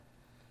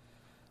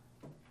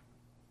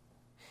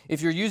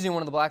If you're using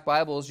one of the black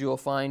Bibles, you will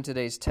find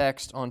today's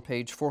text on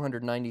page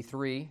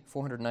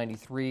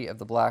 493 of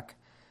the black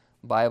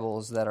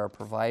Bibles that are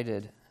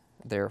provided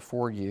there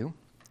for you.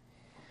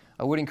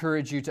 I would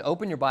encourage you to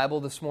open your Bible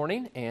this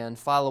morning and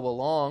follow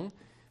along.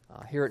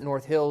 Here at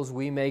North Hills,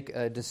 we make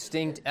a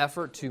distinct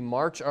effort to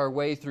march our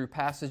way through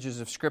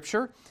passages of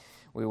Scripture.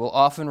 We will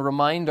often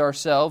remind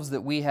ourselves that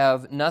we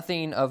have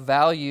nothing of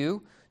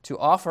value to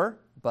offer,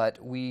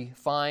 but we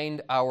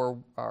find our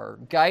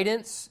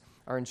guidance,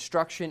 our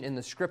instruction in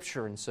the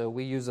Scripture. And so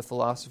we use a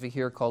philosophy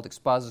here called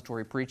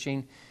expository preaching.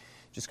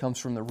 It just comes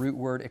from the root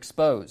word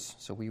expose.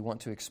 So we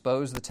want to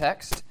expose the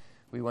text,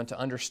 we want to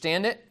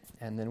understand it,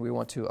 and then we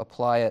want to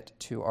apply it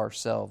to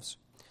ourselves.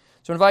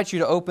 So I invite you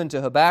to open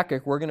to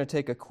Habakkuk. We're going to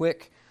take a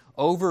quick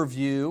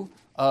overview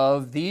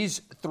of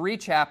these 3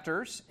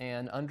 chapters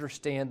and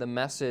understand the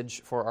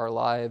message for our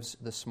lives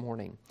this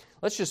morning.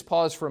 Let's just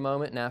pause for a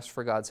moment and ask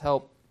for God's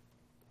help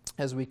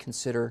as we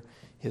consider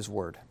His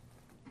Word.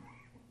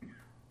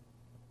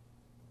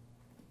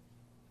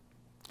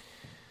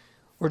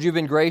 Lord, you've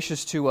been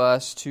gracious to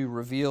us to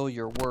reveal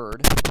your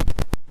Word.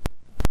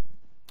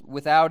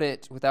 Without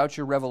it, without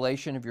your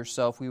revelation of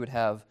yourself, we would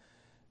have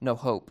no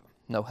hope,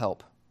 no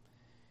help.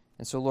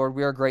 And so, Lord,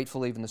 we are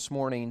grateful even this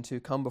morning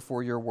to come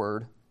before your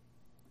Word,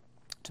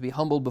 to be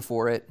humbled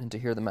before it, and to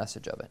hear the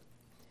message of it.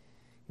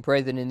 We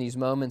pray that in these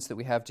moments that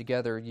we have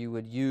together, you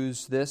would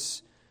use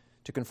this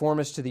to conform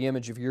us to the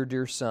image of your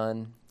dear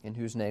Son, in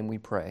whose name we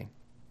pray.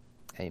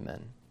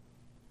 Amen.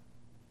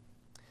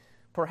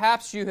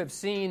 Perhaps you have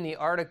seen the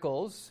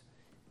articles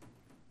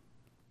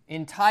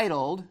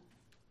entitled,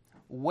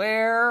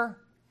 "Where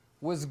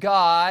Was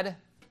God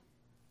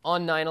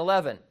on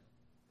 9/11?"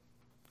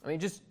 I mean,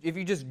 if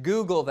you just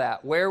Google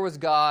that, "Where was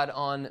God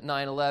on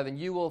 9/11?"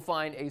 you will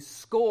find a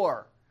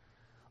score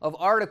of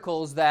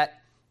articles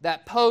that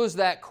pose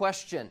that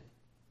question.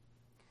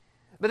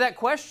 But that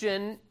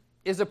question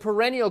is a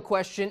perennial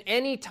question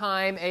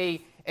anytime a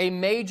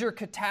major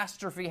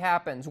catastrophe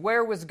happens.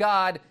 Where was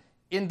God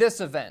in this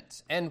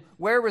event? And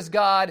where was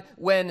God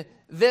when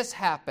this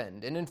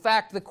happened? And in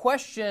fact, the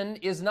question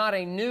is not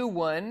a new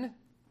one.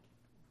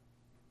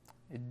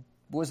 It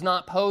was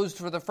not posed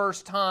for the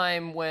first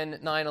time when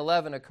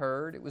 9/11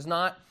 occurred. It was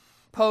not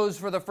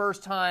posed for the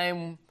first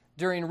time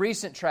during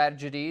recent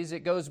tragedies.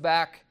 It goes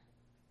back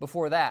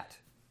before that.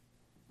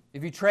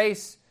 If you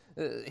trace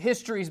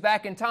histories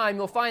back in time,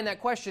 you'll find that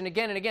question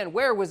again and again.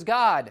 Where was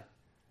God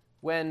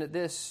when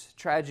this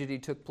tragedy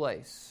took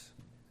place?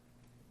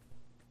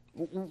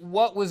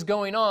 What was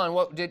going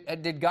on?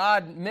 Did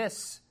God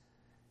miss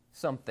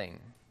something?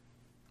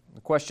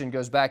 The question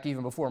goes back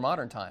even before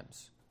modern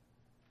times.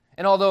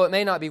 And although it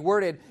may not be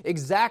worded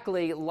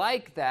exactly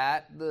like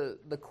that,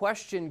 the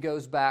question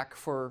goes back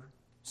for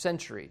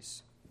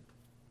centuries.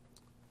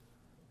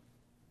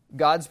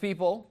 God's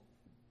people,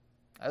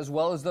 as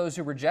well as those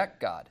who reject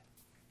God,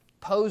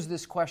 pose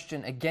this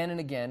question again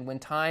and again when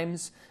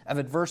times of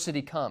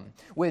adversity come,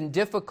 when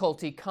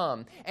difficulty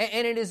come.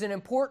 And it is an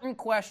important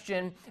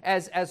question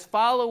as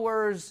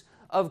followers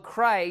of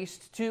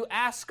Christ to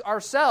ask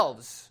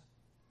ourselves,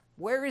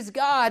 where is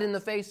God in the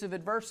face of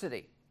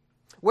adversity?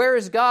 Where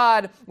is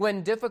God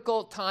when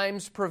difficult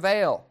times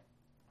prevail?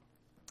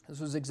 This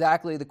was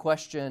exactly the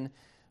question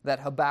that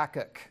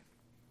Habakkuk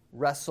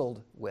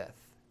wrestled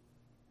with.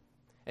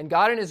 And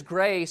God in His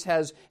grace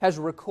has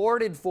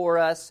recorded for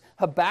us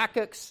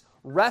Habakkuk's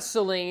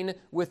wrestling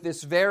with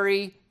this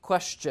very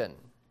question.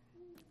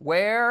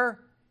 Where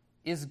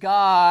is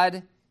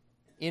God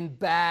in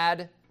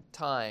bad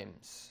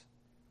times?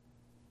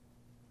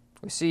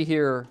 We see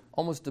here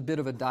almost a bit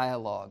of a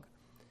dialogue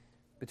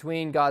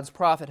between God's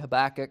prophet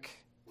Habakkuk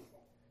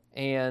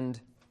and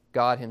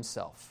God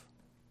Himself,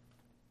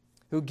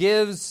 who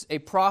gives a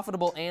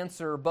profitable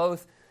answer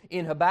both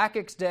in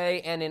Habakkuk's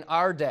day and in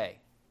our day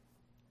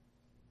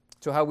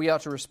to how we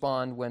ought to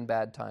respond when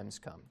bad times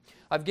come.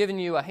 I've given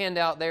you a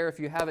handout there. If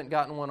you haven't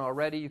gotten one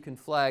already, you can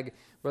flag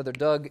Brother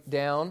Doug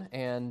down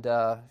and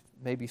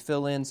maybe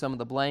fill in some of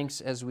the blanks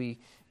as we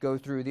go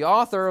through. The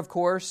author, of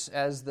course,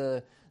 as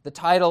the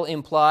title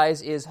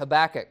implies, is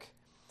Habakkuk.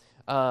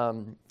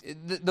 The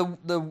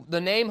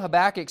name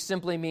Habakkuk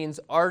simply means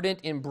ardent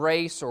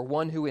embrace or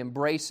one who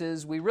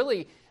embraces. We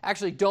really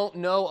actually don't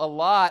know a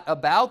lot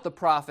about the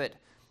prophet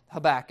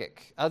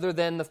Habakkuk other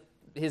than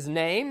his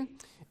name.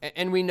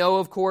 And we know,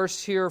 of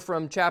course, here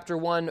from chapter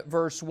 1,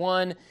 verse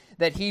 1,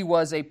 that he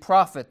was a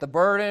prophet, the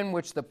burden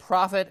which the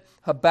prophet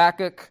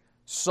Habakkuk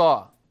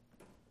saw.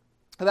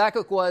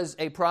 Habakkuk was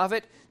a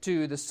prophet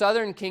to the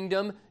southern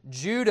kingdom,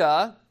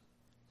 Judah.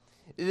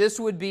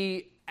 This would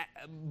be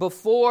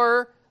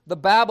before the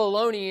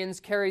Babylonians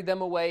carried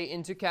them away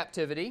into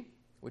captivity,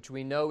 which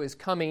we know is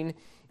coming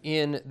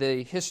in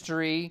the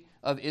history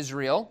of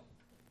Israel.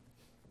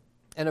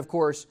 And of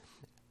course,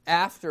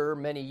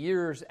 many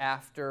years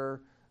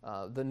after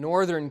the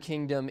northern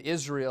kingdom,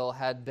 Israel,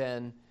 had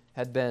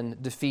been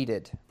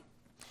defeated.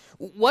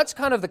 What's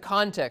kind of the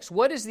context?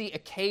 What is the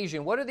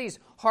occasion? What are these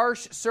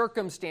harsh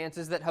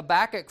circumstances that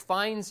Habakkuk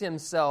finds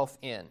himself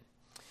in?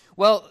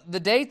 Well, the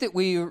date that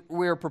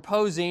we're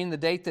proposing, the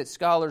date that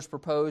scholars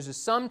propose, is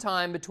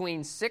sometime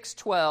between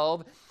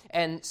 612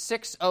 and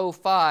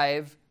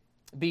 605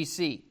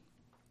 BC.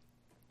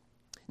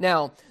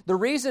 Now, the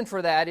reason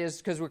for that is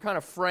because we're kind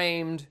of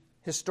framed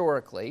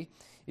historically.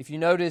 If you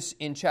notice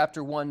in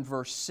chapter 1,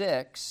 verse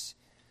 6,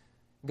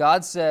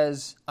 God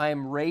says, I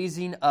am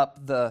raising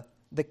up the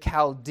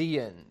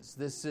Chaldeans.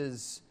 This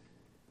is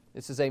a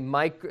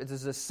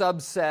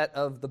subset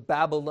of the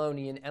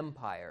Babylonian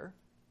Empire.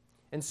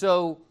 And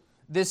so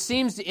this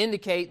seems to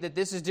indicate that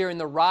this is during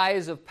the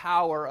rise of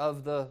power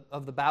of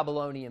the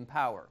Babylonian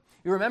power.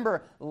 You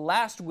remember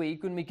last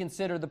week when we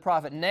considered the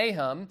prophet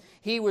Nahum,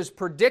 he was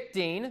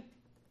predicting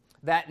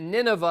that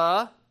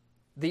Nineveh,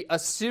 the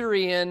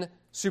Assyrian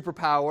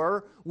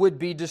superpower, would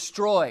be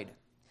destroyed.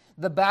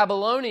 The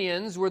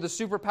Babylonians were the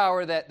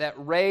superpower that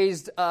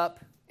raised up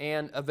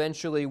and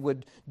eventually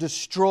would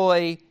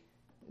destroy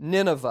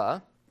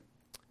Nineveh.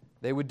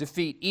 They would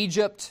defeat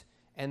Egypt,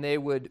 and they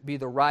would be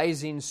the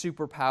rising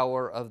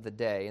superpower of the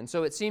day. And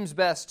so it seems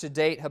best to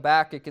date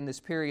Habakkuk in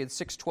this period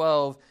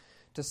 612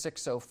 to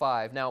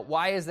 605. Now,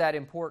 why is that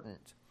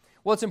important?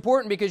 Well, it's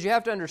important because you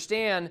have to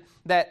understand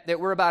that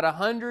we're about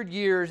 100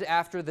 years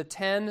after the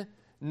 10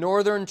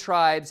 northern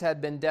tribes had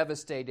been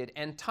devastated,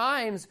 and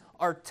times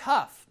are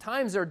tough.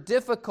 Times are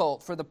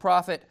difficult for the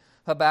prophet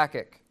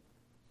Habakkuk.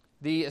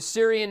 The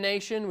Assyrian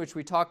nation, which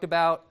we talked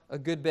about a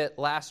good bit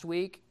last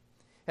week,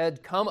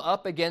 had come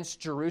up against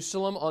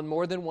Jerusalem on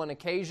more than one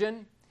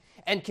occasion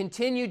and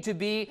continued to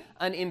be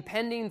an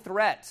impending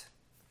threat,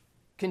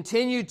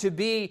 continued to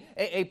be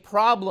a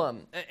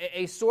problem,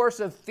 a source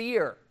of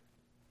fear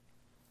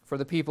for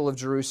the people of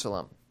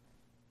Jerusalem.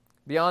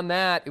 Beyond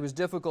that, it was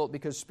difficult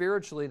because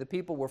spiritually the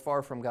people were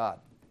far from God.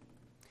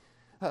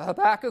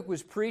 Habakkuk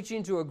was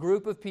preaching to a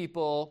group of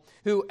people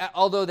who,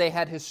 although they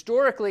had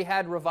historically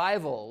had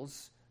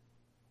revivals,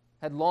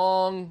 had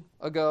long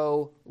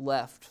ago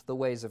left the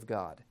ways of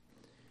God.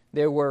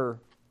 They were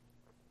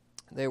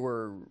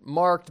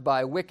marked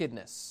by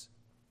wickedness,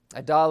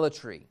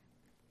 idolatry,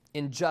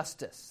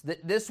 injustice.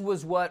 This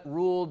was what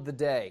ruled the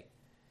day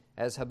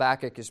as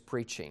Habakkuk is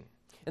preaching.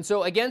 And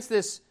so against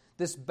this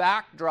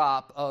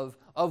backdrop of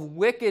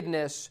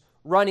wickedness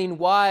running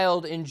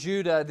wild in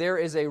Judah, there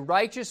is a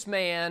righteous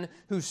man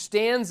who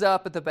stands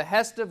up at the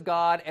behest of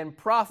God and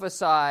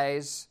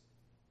prophesies,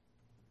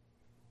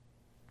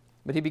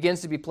 but he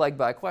begins to be plagued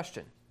by a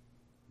question.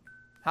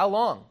 How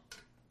long?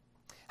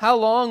 How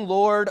long,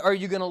 Lord, are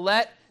you going to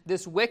let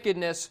this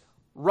wickedness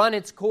run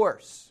its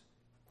course?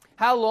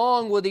 How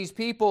long will these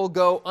people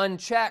go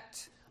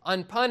unchecked,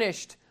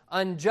 unpunished,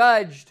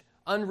 unjudged,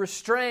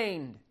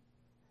 unrestrained?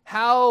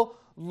 How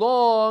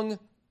long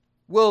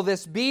will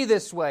this be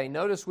this way?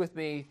 Notice with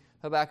me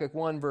Habakkuk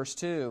 1, verse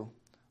 2.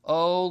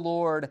 O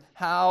Lord,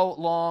 how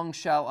long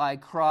shall I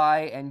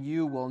cry and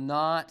you will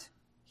not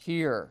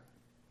hear?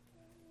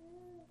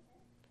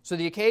 So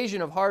the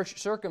occasion of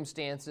harsh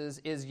circumstances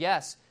is,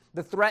 yes,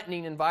 the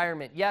threatening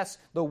environment. Yes,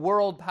 the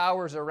world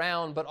powers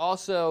around, but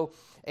also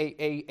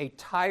a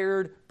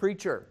tired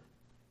preacher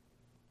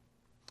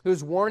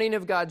who's warning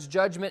of God's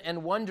judgment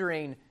and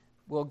wondering,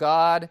 will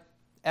God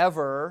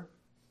ever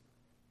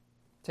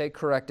take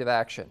corrective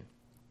action?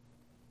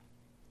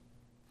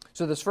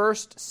 So this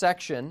first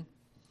section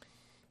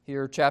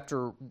here,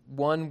 chapter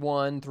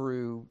 1:1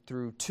 through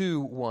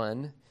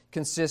 2:1,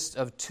 consists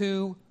of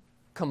two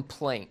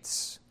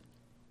complaints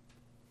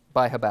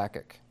by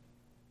Habakkuk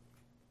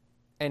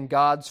and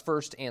God's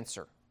first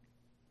answer.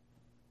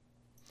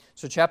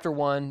 So chapter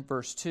 1,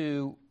 verse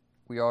 2,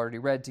 we already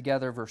read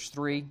together, verse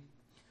 3.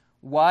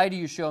 Why do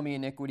you show me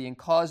iniquity and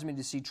cause me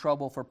to see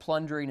trouble? For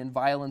plundering and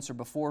violence are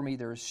before me.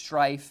 There is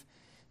strife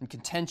and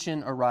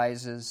contention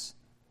arises.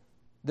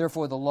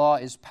 Therefore the law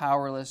is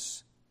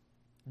powerless.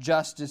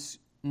 Justice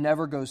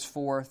never goes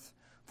forth.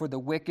 For the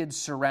wicked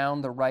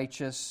surround the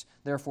righteous.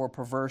 Therefore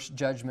perverse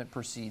judgment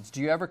proceeds.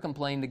 Do you ever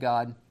complain to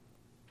God?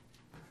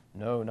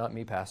 No, not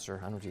me,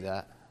 Pastor. I don't do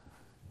that.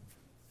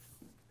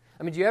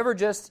 I mean, do you ever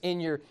just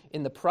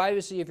in the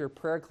privacy of your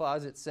prayer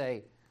closet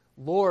say,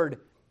 Lord,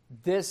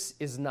 this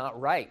is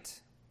not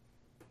right.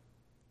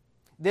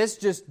 This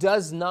just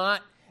does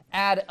not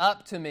add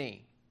up to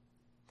me.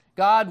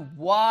 God,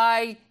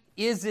 why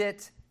is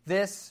it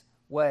this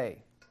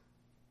way?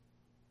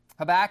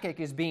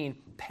 Habakkuk is being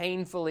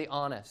painfully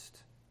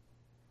honest.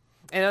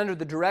 And under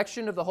the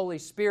direction of the Holy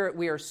Spirit,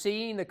 we are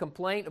seeing the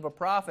complaint of a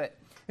prophet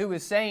who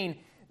is saying,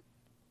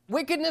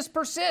 wickedness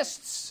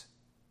persists.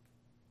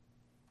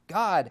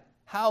 God,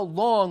 how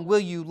long will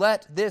you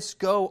let this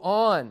go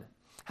on?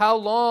 How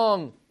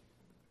long?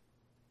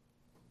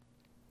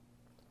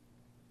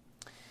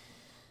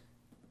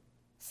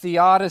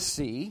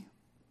 Theodicy,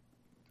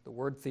 the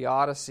word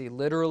theodicy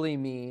literally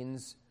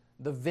means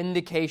the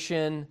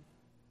vindication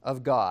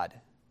of God.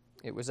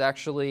 It was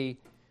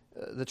actually,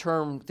 the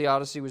term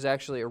theodicy was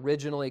actually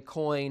originally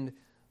coined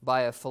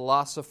by a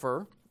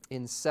philosopher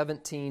in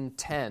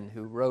 1710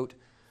 who wrote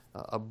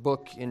a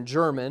book in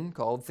German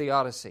called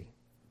Theodicy.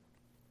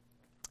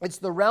 It's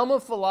the realm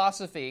of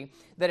philosophy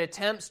that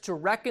attempts to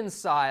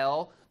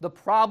reconcile the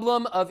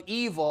problem of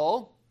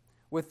evil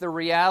with the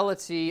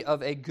reality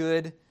of a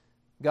good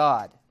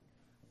God.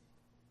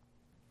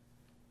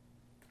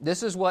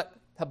 This is what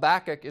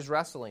Habakkuk is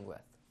wrestling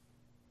with.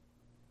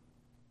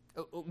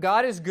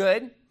 God is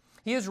good.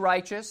 He is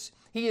righteous.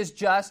 He is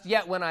just.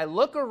 Yet when I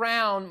look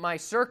around, my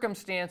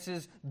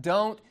circumstances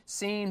don't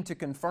seem to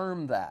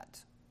confirm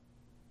that.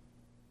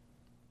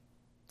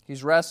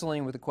 He's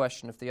wrestling with the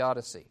question of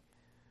theodicy.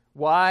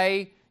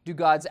 Why do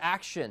God's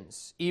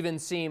actions even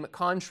seem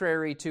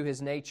contrary to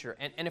His nature?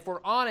 And if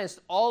we're honest,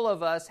 all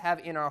of us have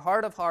in our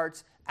heart of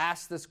hearts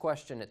asked this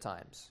question at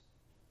times.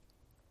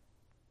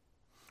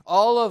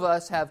 All of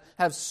us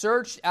have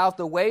searched out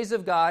the ways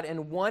of God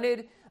and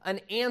wanted an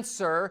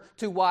answer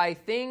to why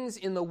things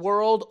in the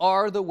world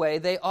are the way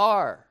they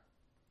are.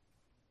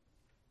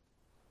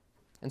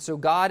 And so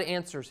God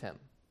answers him.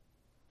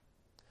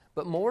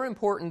 But more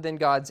important than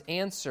God's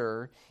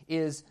answer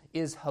is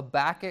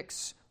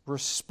Habakkuk's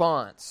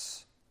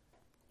response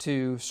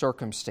to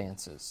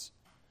circumstances.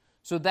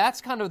 So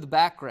that's kind of the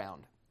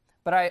background.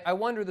 But I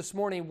wonder this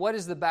morning, what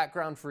is the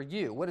background for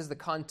you? What is the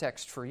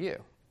context for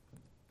you?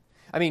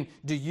 I mean,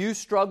 do you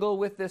struggle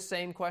with this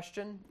same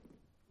question?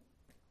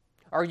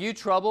 Are you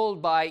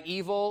troubled by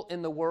evil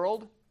in the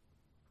world?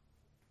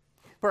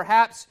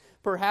 Perhaps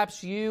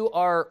you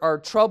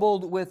are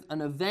troubled with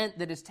an event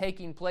that is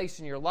taking place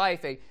in your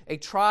life, a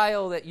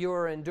trial that you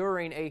are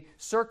enduring, a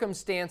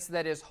circumstance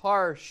that is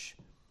harsh,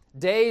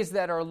 days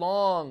that are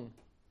long,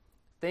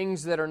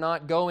 things that are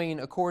not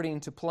going according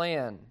to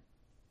plan.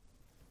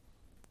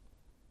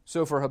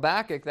 So for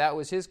Habakkuk, that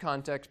was his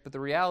context, but the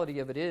reality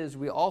of it is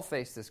we all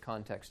face this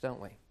context, don't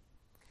we?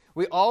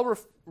 We all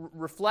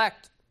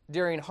reflect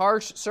during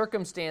harsh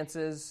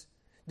circumstances,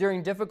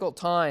 during difficult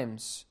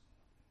times.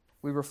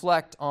 We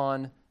reflect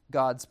on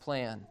God's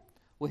plan.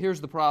 Well,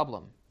 here's the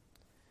problem.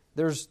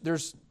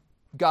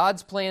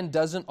 God's plan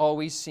doesn't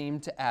always seem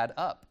to add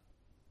up.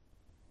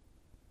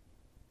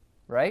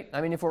 Right?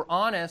 I mean, if we're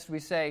honest, we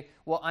say,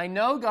 well, I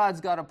know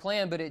God's got a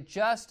plan, but it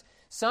just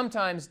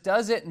sometimes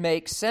doesn't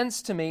make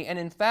sense to me. And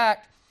in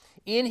fact,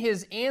 in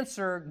His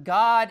answer,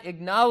 God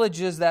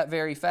acknowledges that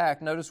very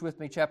fact. Notice with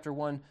me chapter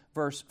 1,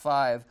 verse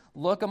 5.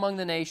 Look among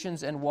the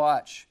nations and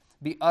watch.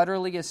 Be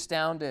utterly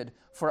astounded,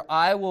 for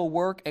I will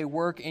work a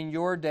work in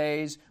your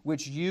days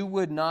which you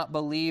would not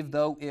believe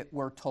though it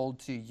were told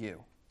to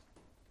you.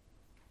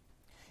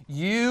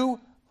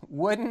 You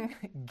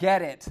wouldn't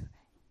get it,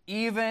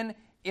 even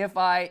if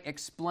I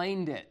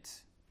explained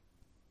it.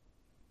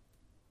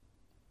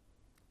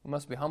 We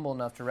must be humble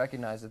enough to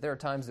recognize that there are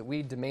times that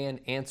we demand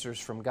answers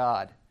from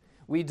God.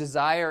 We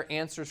desire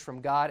answers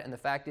from God, and the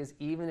fact is,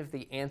 even if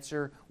the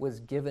answer was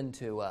given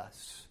to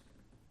us,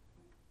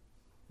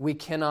 we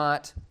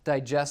cannot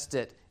digest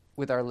it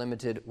with our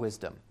limited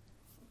wisdom.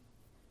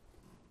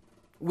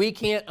 We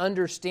can't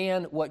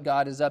understand what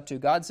God is up to.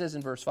 God says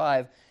in verse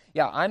 5,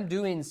 yeah, I'm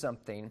doing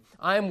something.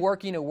 I'm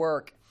working a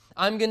work.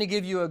 I'm going to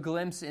give you a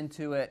glimpse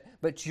into it,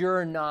 but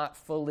you're not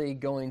fully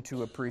going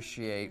to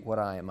appreciate what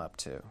I am up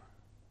to.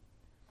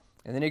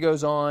 And then he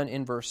goes on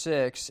in verse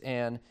 6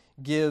 and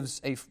gives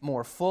a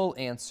more full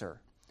answer.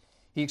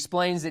 He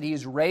explains that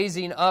he's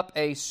raising up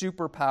a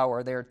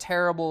superpower. They are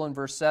terrible in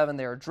verse 7.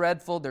 They are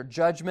dreadful. Their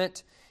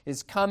judgment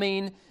is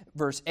coming.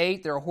 Verse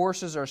 8, their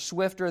horses are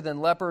swifter than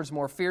leopards,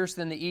 more fierce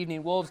than the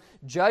evening wolves.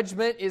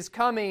 Judgment is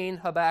coming,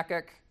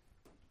 Habakkuk.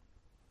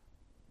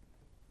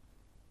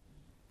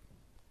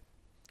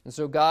 And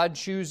so God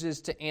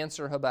chooses to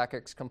answer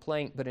Habakkuk's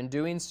complaint, but in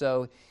doing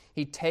so,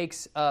 he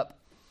takes up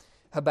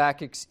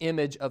Habakkuk's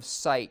image of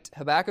sight.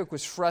 Habakkuk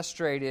was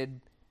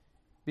frustrated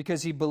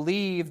because he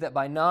believed that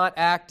by not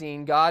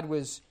acting, God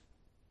was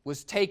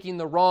taking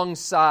the wrong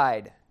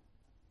side.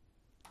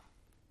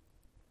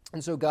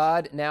 And so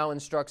God now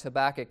instructs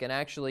Habakkuk, and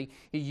actually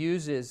he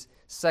uses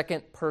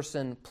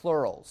second-person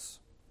plurals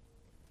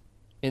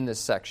in this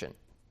section.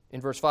 In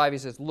verse 5 he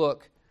says,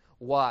 look,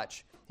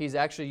 watch. He's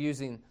actually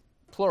using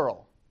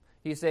plural.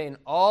 He's saying,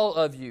 all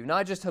of you,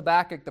 not just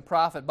Habakkuk the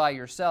prophet by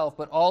yourself,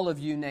 but all of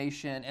you,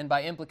 nation, and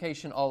by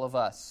implication, all of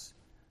us.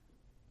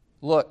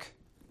 Look,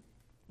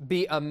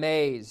 be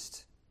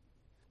amazed,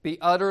 be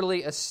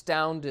utterly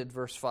astounded,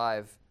 verse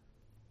 5.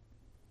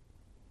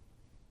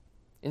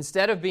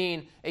 Instead of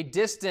being a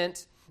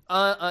distant,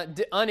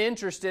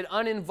 uninterested,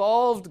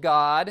 uninvolved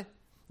God,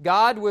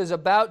 God was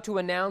about to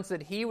announce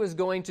that He was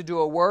going to do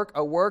a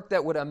work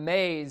that would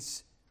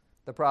amaze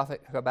the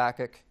prophet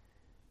Habakkuk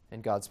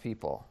and God's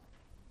people.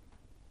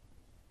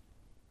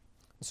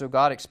 So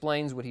God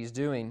explains what He's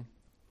doing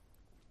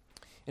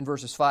in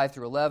verses 5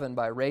 through 11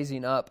 by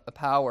raising up a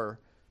power,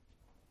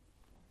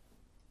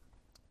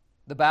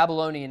 the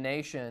Babylonian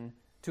nation,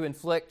 to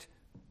inflict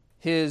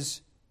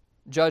His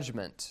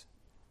judgment.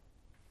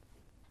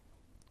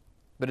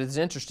 But it's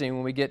interesting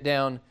when we get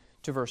down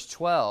to verse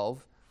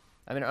 12.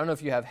 I mean, I don't know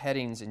if you have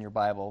headings in your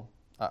Bible.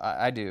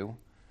 I do.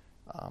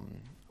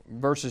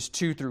 Verses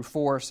 2 through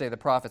 4 say the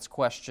prophet's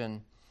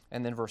question.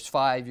 And then verse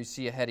 5, you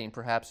see a heading,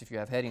 perhaps if you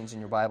have headings in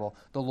your Bible,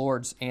 the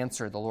Lord's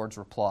answer, the Lord's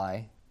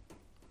reply.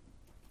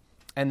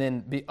 And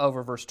then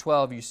over verse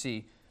 12, you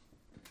see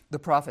the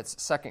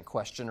prophet's second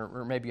question,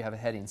 or maybe you have a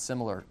heading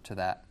similar to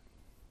that.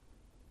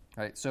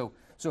 Right? So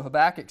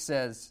Habakkuk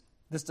says,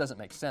 this doesn't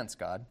make sense,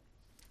 God.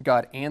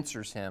 God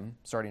answers him,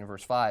 starting in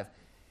verse 5.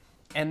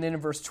 And then in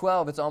verse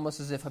 12, it's almost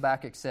as if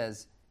Habakkuk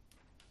says,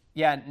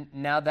 yeah,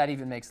 now that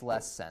even makes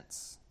less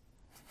sense.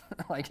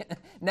 Like,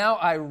 now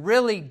I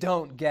really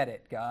don't get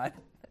it, God.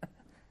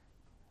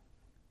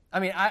 I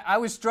mean, I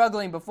was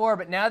struggling before,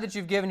 but now that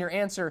you've given your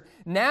answer,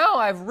 now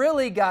I've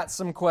really got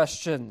some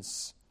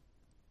questions.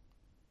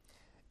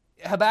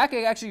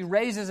 Habakkuk actually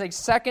raises a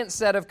second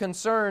set of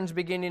concerns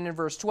beginning in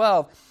verse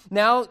 12.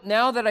 Now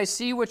that I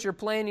see what you're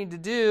planning to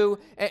do,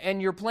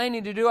 and you're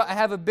planning to do it, I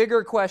have a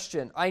bigger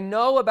question. I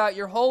know about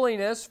your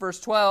holiness,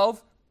 verse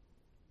 12.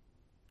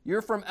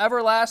 You're from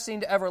everlasting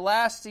to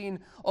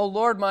everlasting, O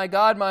Lord my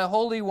God, my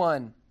Holy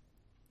One.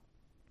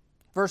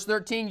 Verse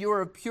 13, you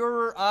are of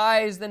purer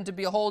eyes than to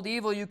behold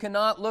evil. You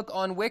cannot look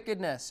on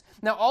wickedness.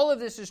 Now, all of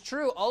this is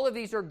true. All of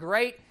these are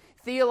great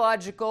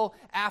theological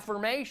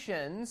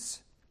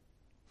affirmations.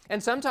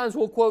 And sometimes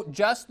we'll quote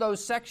just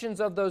those sections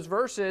of those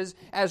verses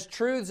as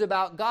truths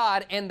about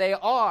God, and they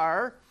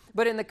are.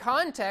 But in the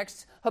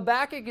context,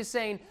 Habakkuk is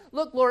saying,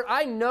 look, Lord,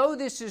 I know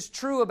this is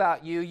true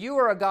about you. You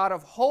are a God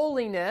of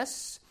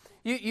holiness.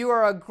 You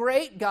are a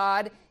great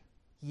God,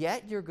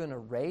 yet you're going to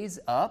raise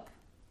up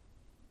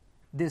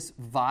this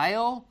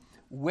vile,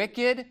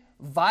 wicked,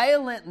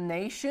 violent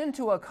nation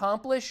to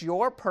accomplish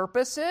your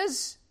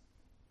purposes?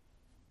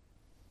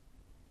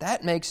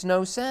 That makes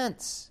no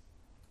sense.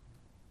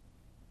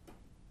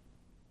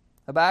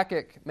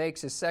 Habakkuk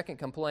makes his second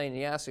complaint, and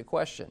he asks a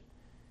question.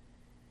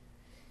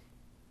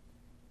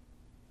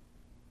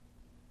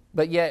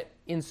 But yet,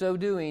 in so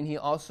doing, he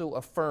also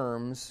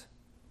affirms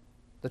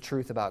the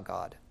truth about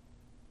God.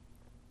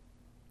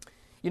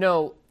 You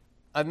know,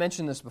 I've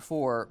mentioned this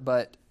before,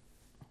 but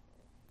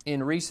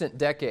in recent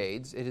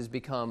decades, it has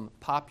become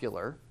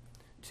popular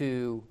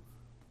to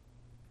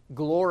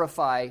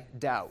glorify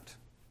doubt.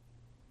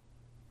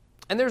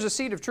 And there's a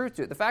seed of truth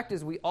to it. The fact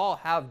is, we all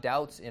have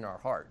doubts in our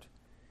heart.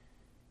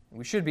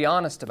 We should be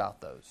honest about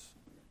those.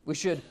 We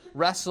should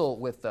wrestle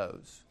with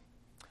those.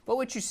 But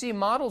what you see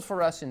modeled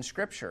for us in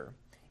Scripture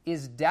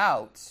is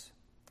doubts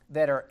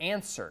that are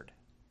answered.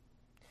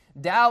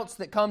 Doubts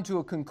that come to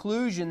a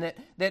conclusion,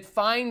 that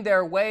find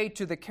their way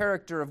to the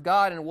character of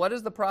God. And what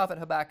does the prophet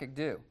Habakkuk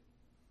do?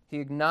 He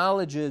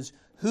acknowledges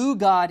who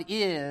God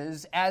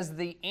is as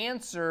the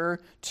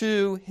answer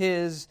to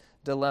his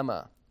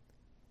dilemma.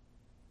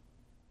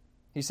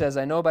 He says,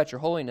 I know about your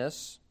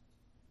holiness,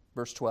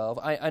 verse 12.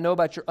 I know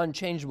about your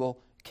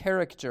unchangeable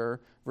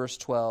character, verse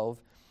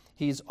 12.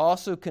 He's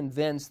also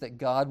convinced that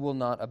God will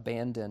not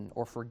abandon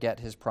or forget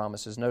his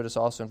promises. Notice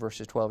also in verse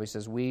 12, he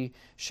says, we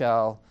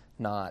shall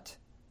not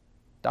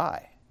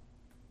die.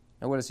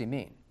 Now, what does he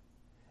mean?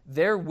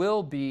 There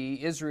will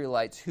be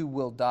Israelites who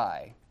will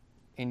die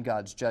in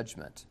God's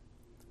judgment.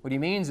 What he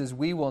means is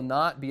we will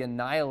not be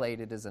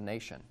annihilated as a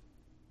nation.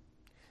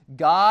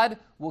 God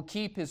will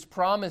keep his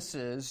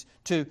promises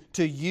to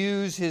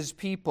use his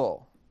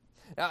people.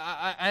 Now,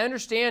 I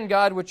understand,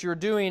 God, what you're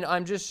doing.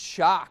 I'm just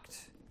shocked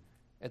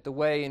at the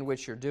way in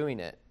which you're doing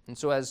it. And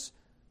so as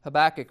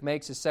Habakkuk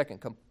makes his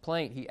second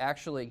complaint, he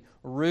actually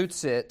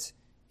roots it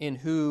in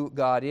who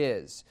God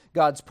is.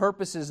 God's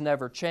purposes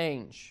never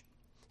change.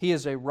 He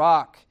is a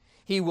rock.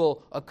 He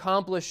will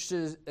accomplish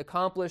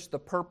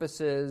the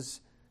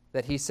purposes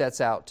that he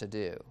sets out to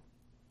do.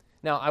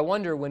 Now, I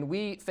wonder, when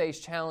we face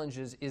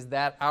challenges, is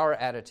that our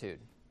attitude?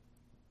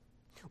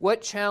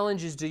 What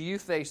challenges do you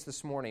face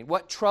this morning?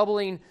 What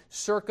troubling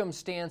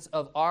circumstance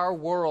of our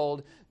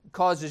world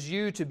causes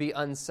you to be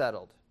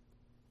unsettled?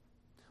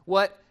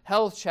 What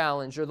health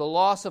challenge, or the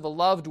loss of a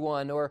loved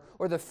one, or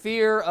the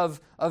fear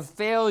of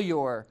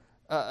failure,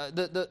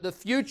 the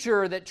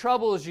future that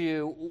troubles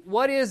you?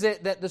 What is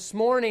it that this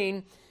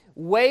morning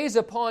weighs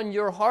upon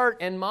your heart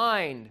and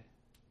mind?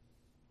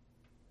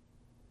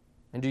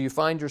 And do you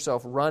find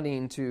yourself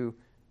running to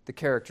the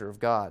character of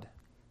God?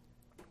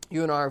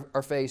 You and I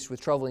are faced with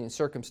troubling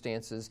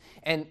circumstances,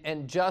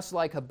 and just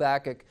like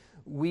Habakkuk,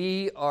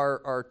 we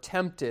are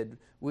tempted.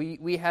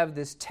 We have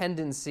this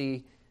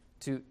tendency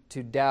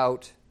to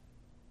doubt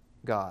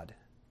God.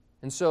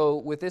 And so,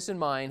 with this in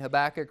mind,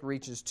 Habakkuk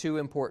reaches two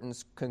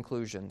important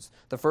conclusions.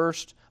 The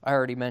first, I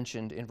already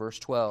mentioned in verse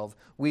 12,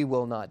 we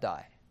will not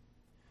die.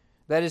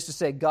 That is to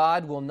say,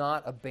 God will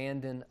not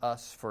abandon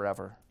us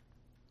forever.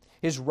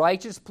 His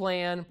righteous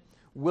plan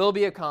will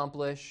be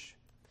accomplished.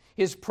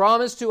 His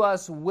promise to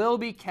us will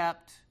be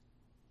kept.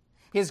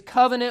 His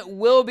covenant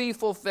will be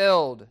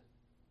fulfilled.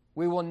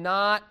 We will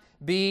not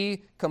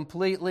be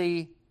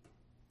completely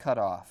cut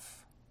off.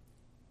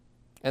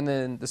 And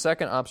then the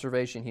second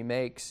observation he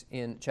makes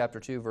in chapter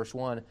 2, verse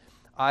 1,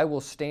 I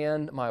will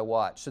stand my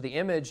watch. So the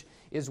image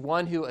is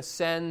one who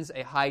ascends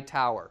a high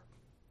tower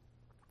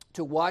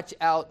to watch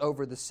out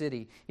over the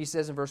city. He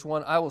says in verse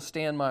 1, I will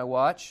stand my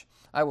watch.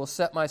 I will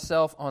set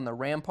myself on the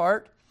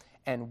rampart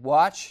and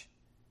watch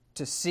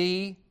to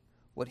see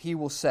what he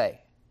will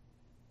say,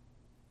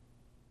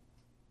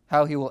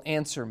 how he will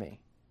answer me.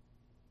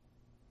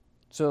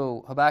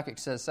 So Habakkuk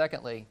says,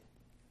 secondly,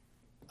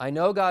 I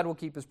know God will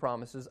keep His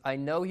promises. I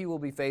know He will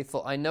be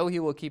faithful. I know He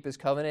will keep His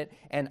covenant.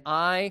 And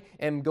I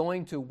am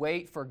going to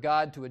wait for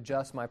God to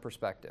adjust my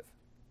perspective.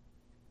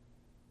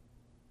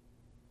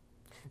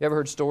 You ever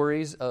heard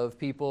stories of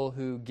people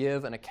who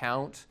give an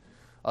account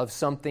of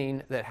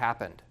something that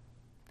happened?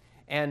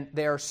 And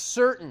they are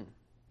certain.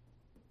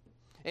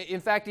 In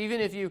fact, even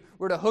if you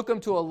were to hook them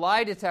to a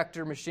lie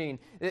detector machine,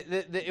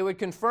 it would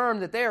confirm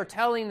that they are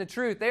telling the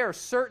truth. They are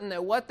certain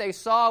that what they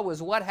saw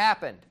was what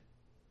happened.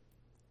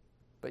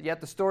 But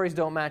yet the stories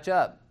don't match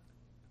up.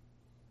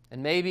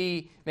 And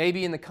maybe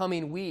in the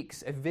coming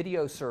weeks, a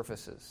video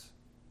surfaces.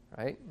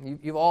 Right?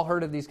 You've all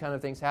heard of these kind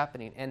of things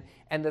happening.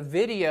 And the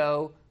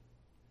video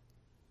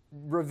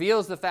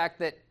reveals the fact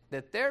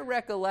that their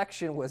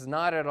recollection was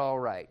not at all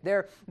right.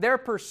 Their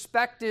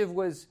perspective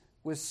was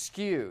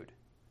skewed.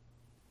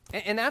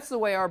 And that's the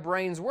way our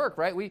brains work,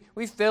 right?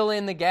 We fill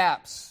in the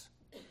gaps,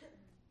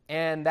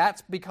 and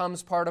that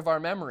becomes part of our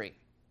memory.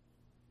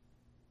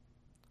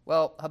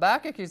 Well,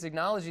 Habakkuk is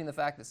acknowledging the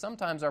fact that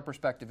sometimes our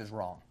perspective is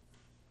wrong.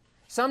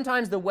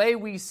 Sometimes the way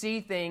we see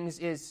things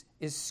is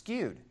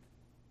skewed.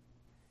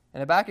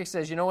 And Habakkuk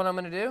says, you know what I'm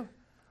going to do?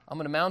 I'm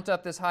going to mount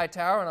up this high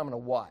tower, and I'm going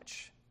to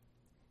watch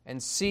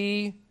and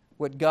see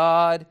what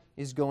God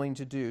is going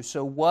to do.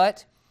 So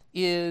what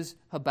is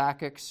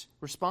Habakkuk's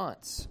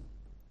response?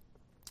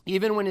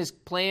 Even when his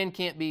plan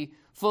can't be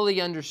fully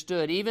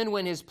understood, even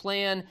when his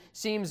plan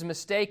seems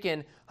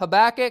mistaken,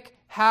 Habakkuk,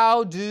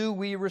 how do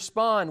we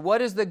respond?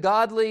 What are the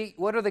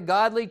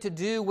godly to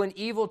do when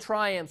evil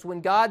triumphs, when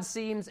God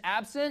seems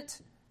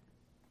absent?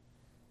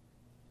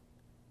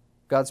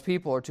 God's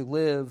people are to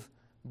live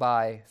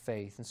by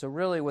faith. And so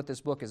really what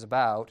this book is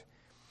about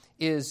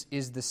is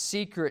the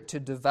secret to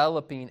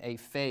developing a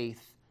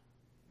faith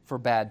for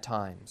bad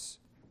times.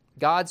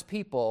 God's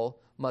people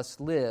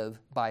must live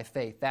by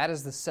faith. That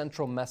is the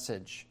central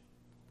message.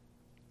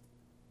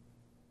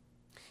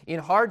 In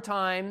hard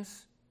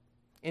times,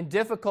 in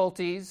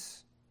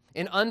difficulties,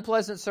 in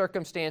unpleasant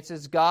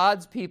circumstances,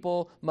 God's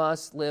people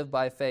must live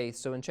by faith.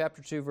 So in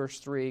chapter 2, verse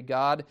 3,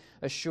 God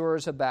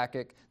assures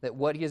Habakkuk that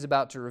what he is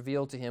about to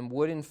reveal to him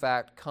would in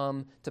fact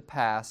come to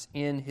pass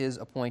in his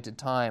appointed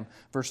time.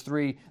 Verse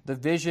 3, the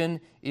vision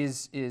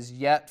is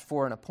yet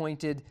for an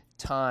appointed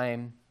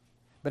time,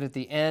 but at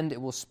the end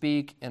it will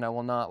speak, and I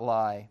will not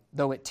lie.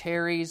 Though it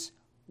tarries,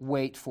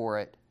 wait for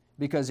it,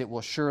 because it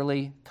will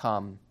surely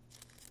come.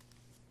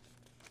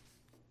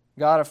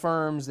 God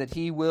affirms that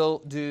He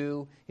will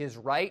do His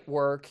right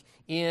work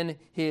in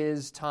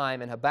His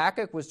time. And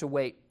Habakkuk was to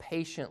wait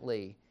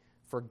patiently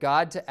for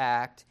God to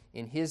act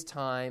in His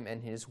time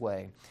and His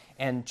way.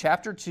 And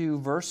chapter 2,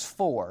 verse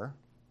 4,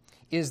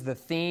 is the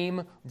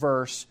theme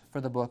verse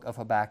for the book of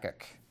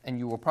Habakkuk. And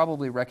you will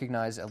probably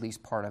recognize at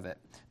least part of it.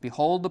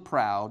 Behold the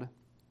proud,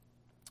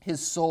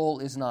 his soul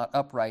is not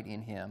upright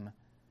in him,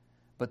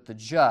 but the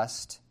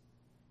just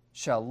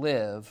shall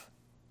live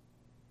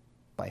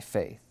by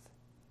faith.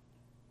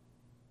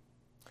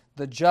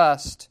 The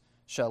just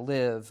shall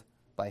live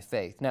by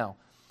faith. Now,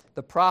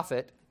 the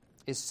prophet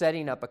is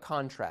setting up a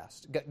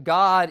contrast.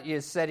 God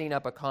is setting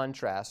up a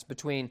contrast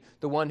between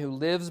the one who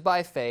lives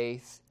by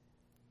faith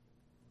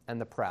and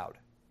the proud.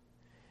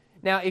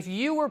 Now, if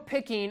you were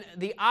picking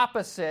the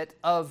opposite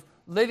of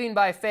living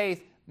by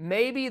faith,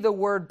 maybe the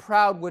word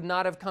proud would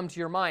not have come to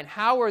your mind.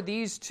 How are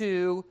these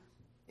two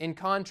in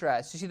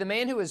contrast? You see, the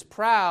man who is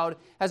proud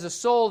has a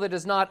soul that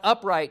is not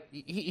upright.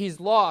 He's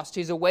lost.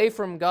 He's away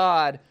from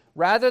God.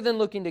 Rather than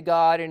looking to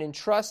God and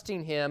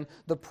entrusting Him,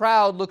 the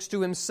proud looks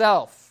to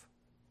himself,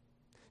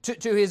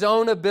 to his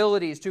own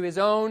abilities, to his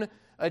own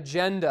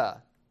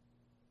agenda.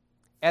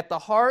 At the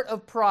heart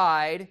of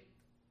pride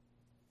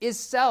is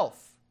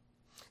self.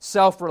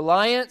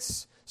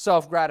 Self-reliance,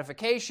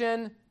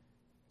 self-gratification,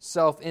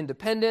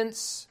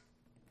 self-independence.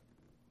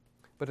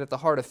 But at the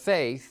heart of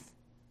faith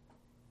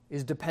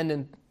is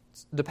dependence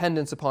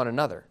upon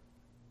another.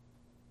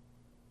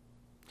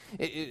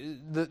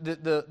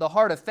 The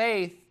heart of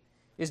faith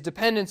is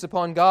dependence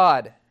upon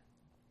God.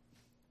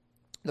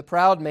 The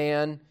proud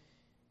man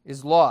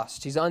is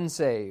lost. He's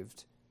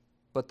unsaved.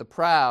 But the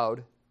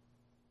proud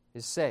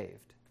is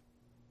saved.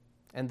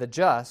 And the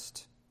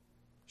just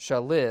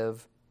shall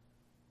live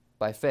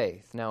by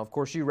faith. Now, of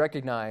course, you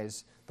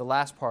recognize the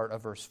last part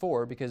of verse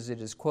 4 because it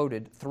is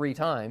quoted 3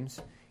 times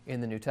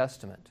in the New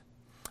Testament.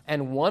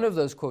 And one of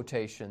those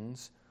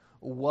quotations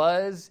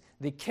was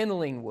the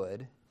kindling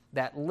wood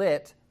that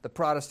lit the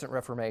Protestant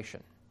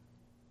Reformation,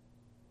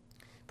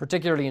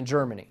 particularly in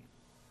Germany.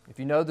 If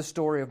you know the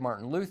story of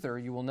Martin Luther,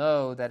 you will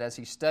know that as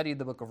he studied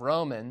the book of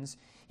Romans,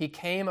 he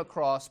came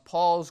across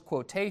Paul's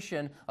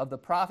quotation of the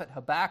prophet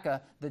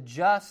Habakkuk, the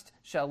just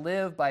shall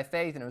live by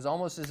faith, and it was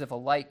almost as if a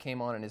light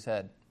came on in his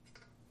head.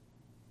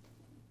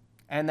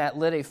 And that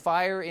lit a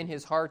fire in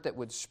his heart that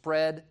would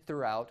spread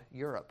throughout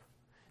Europe.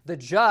 The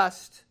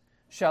just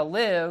shall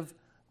live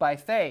by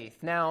faith.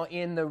 Now,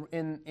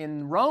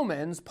 in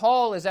Romans,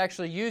 Paul is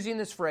actually using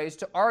this phrase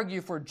to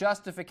argue for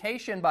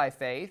justification by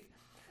faith,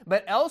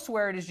 but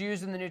elsewhere it is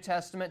used in the New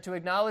Testament to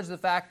acknowledge the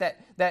fact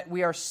that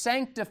we are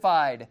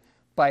sanctified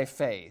by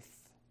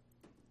faith.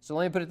 So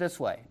let me put it this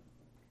way.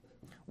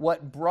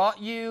 what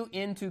brought you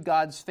into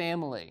God's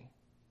family,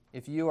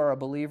 if you are a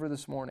believer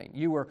this morning,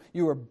 you were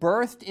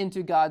birthed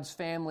into God's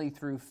family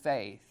through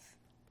faith,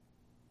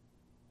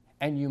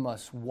 and you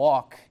must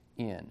walk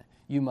in,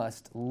 you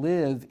must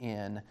live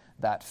in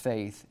that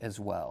faith as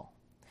well.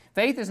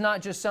 Faith is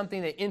not just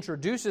something that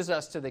introduces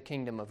us to the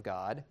kingdom of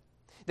God,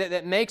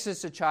 that makes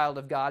us a child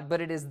of God,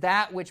 but it is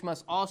that which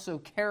must also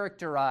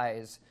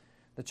characterize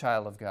the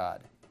child of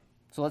God.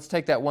 So let's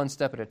take that one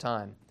step at a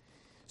time.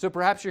 So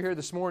perhaps you're here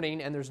this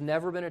morning and there's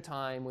never been a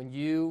time when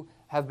you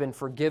have been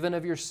forgiven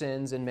of your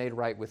sins and made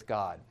right with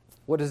God.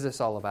 What is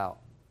this all about?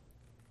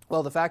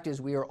 Well, the fact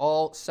is we are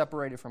all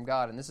separated from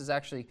God, and this is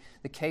actually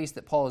the case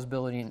that Paul is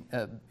building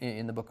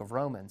in the book of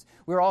Romans.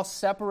 We're all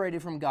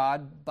separated from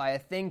God by a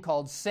thing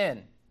called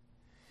sin.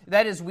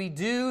 That is, we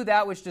do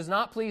that which does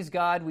not please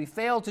God, we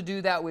fail to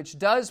do that which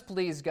does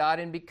please God,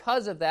 and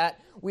because of that,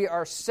 we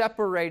are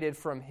separated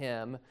from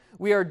Him.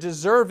 We are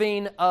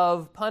deserving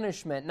of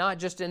punishment, not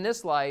just in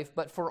this life,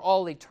 but for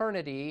all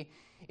eternity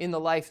in the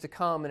life to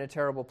come in a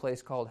terrible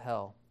place called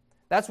hell.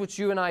 That's what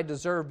you and I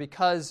deserve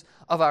because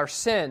of our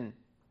sin.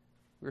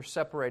 We're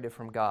separated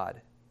from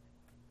God.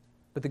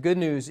 But the good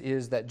news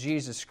is that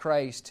Jesus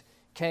Christ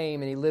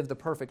came and He lived the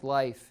perfect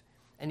life,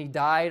 and He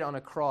died on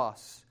a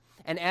cross.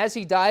 And as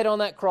He died on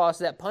that cross,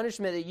 that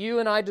punishment that you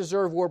and I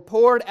deserve were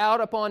poured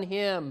out upon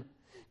Him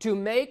to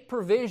make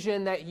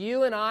provision that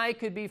you and I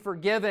could be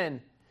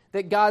forgiven,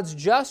 that God's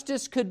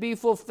justice could be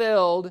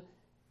fulfilled,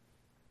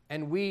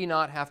 and we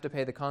not have to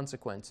pay the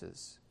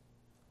consequences.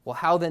 Well,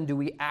 how then do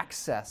we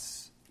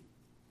access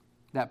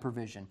that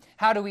provision?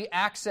 How do we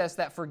access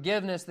that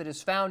forgiveness that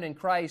is found in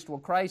Christ? Well,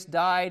 Christ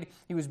died,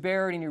 He was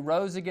buried, and He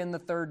rose again the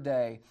third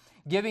day,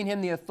 giving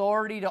Him the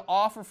authority to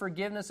offer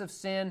forgiveness of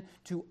sin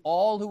to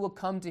all who will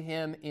come to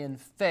Him in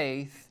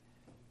faith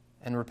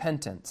and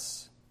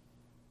repentance.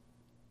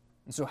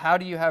 And so how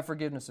do you have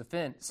forgiveness of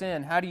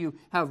sin? How do you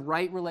have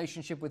right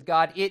relationship with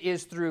God? It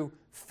is through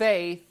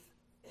faith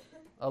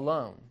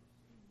alone.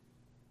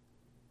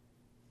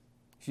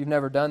 If you've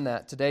never done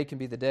that, today can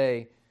be the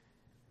day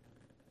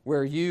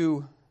where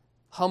you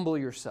humble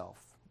yourself,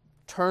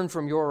 turn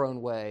from your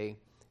own way,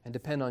 and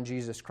depend on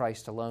Jesus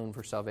Christ alone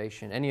for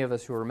salvation. Any of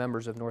us who are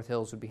members of North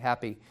Hills would be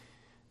happy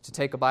to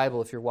take a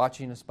Bible. If you're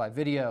watching us by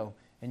video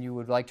and you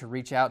would like to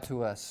reach out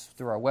to us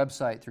through our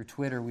website, through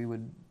Twitter, we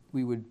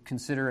would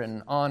consider it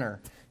an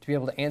honor to be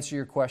able to answer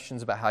your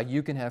questions about how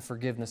you can have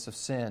forgiveness of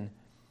sin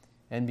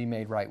and be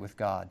made right with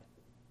God.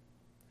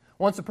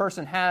 Once a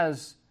person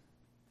has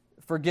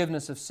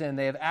forgiveness of sin,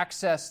 they have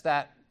accessed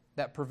that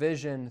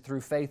provision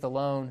through faith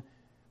alone,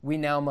 we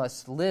now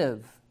must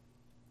live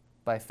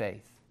by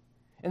faith.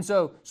 And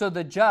so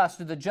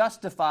the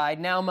justified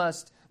now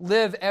must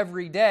live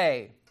every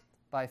day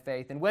by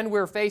faith. And when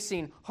we're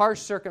facing harsh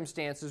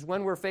circumstances,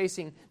 when we're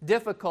facing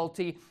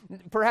difficulty,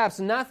 perhaps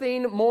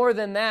nothing more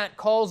than that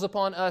calls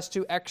upon us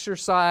to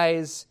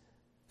exercise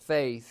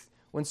faith.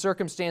 When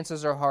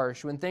circumstances are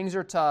harsh, when things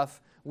are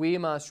tough, we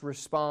must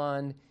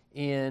respond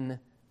in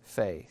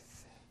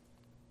faith.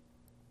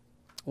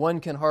 One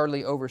can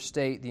hardly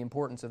overstate the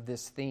importance of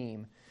this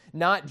theme,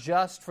 not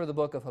just for the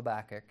book of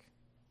Habakkuk,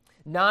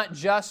 not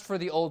just for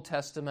the Old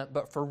Testament,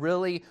 but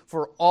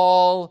for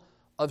all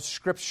of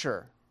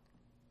Scripture.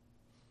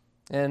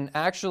 And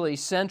actually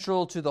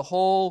central to the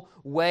whole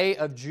way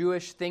of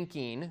Jewish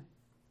thinking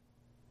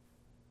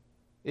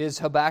is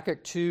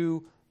Habakkuk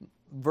 2,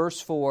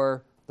 verse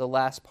 4, the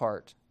last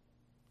part.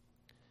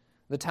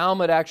 The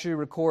Talmud actually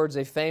records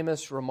a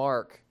famous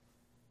remark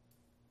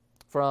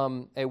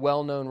from a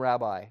well-known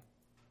rabbi.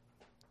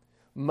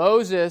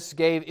 Moses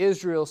gave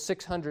Israel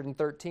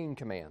 613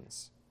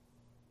 commands.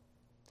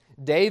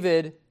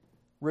 David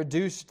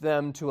reduced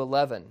them to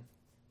 11.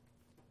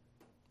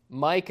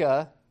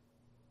 Micah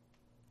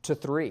to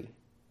 3.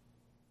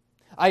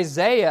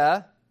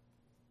 Isaiah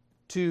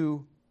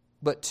to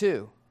but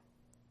 2.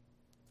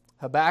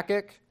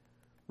 Habakkuk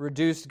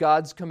reduced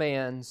God's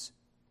commands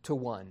to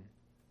 1.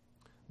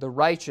 The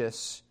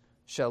righteous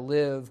shall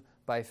live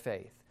by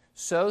faith.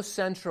 So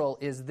central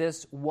is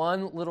this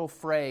one little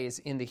phrase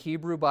in the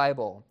Hebrew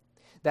Bible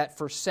that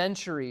for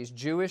centuries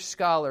Jewish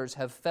scholars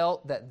have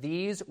felt that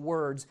these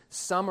words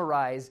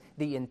summarize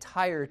the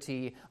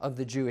entirety of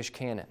the Jewish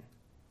canon.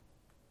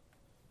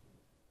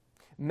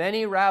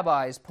 Many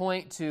rabbis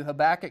point to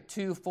Habakkuk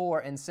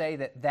 2:4 and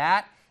say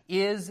that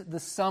is the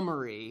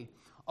summary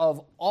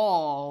of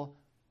all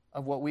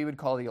of what we would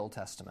call the Old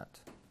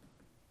Testament.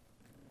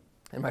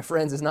 And my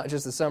friends, it's not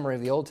just the summary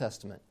of the Old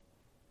Testament.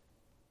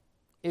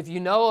 If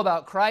you know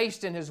about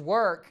Christ and His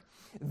work,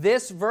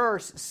 this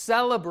verse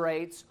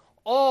celebrates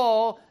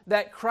all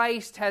that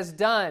Christ has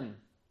done.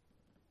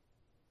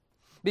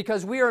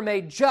 Because we are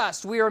made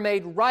just, we are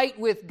made right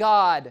with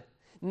God,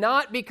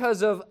 not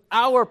because of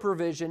our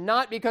provision,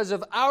 not because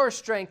of our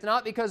strength,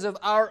 not because of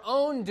our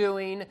own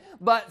doing,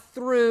 but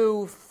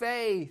through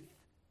faith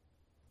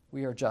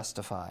we are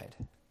justified.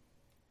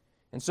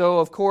 And so,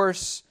 of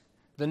course,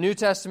 the New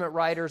Testament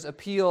writers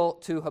appeal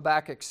to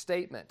Habakkuk's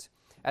statement.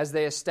 as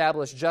they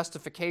establish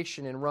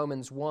justification in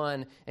Romans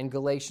 1 and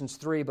Galatians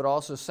 3, but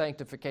also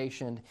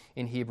sanctification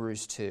in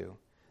Hebrews 2.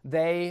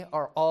 They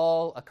are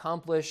all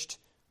accomplished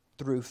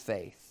through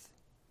faith.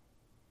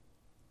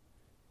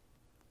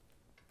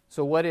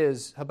 So what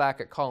is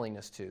Habakkuk calling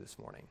us to this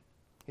morning?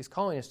 He's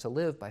calling us to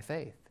live by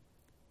faith.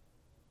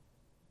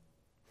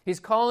 He's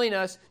calling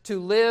us to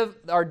live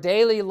our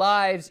daily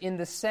lives in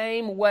the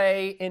same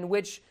way in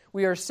which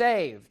we are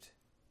saved,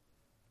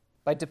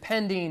 by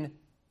depending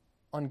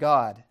on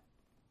God.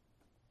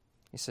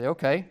 You say,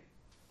 okay,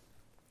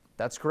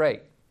 that's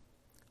great.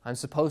 I'm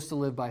supposed to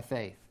live by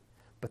faith,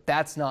 but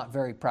that's not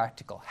very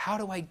practical. How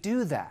do I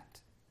do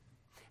that?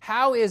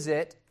 How is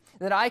it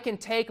that I can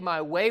take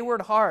my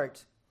wayward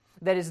heart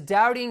that is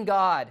doubting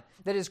God,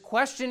 that is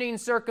questioning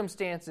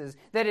circumstances,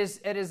 that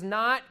is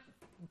not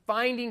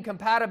finding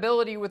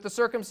compatibility with the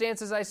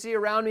circumstances I see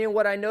around me and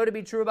what I know to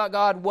be true about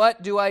God?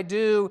 What do I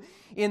do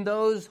in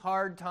those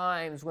hard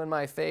times when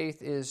my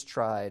faith is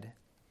tried?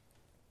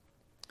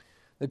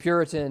 The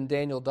Puritan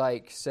Daniel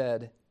Dyke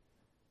said,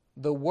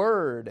 "The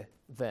Word,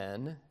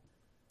 then,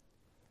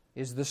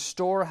 is the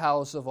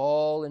storehouse of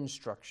all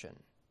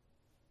instruction.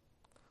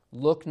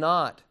 Look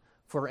not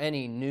for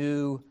any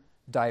new,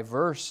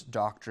 diverse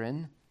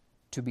doctrine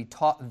to be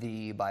taught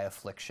thee by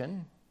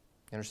affliction."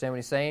 You understand what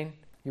he's saying?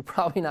 You're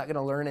probably not going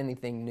to learn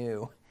anything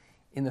new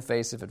in the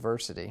face of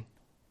adversity.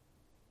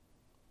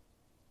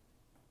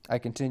 I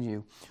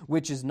continue,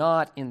 "which is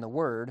not in the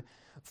Word,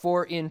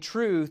 for in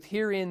truth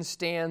herein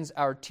stands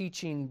our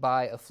teaching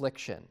by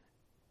affliction,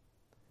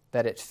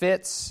 that it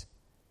fits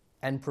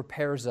and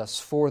prepares us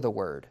for the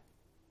Word,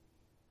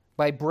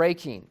 by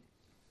breaking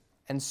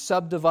and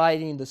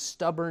subdividing the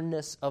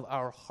stubbornness of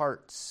our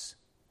hearts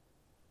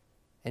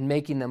and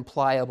making them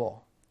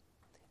pliable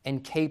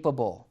and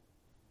capable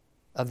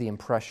of the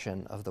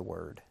impression of the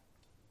Word."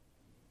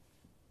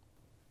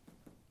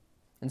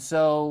 And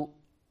so,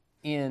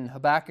 in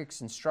Habakkuk's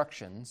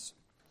instructions,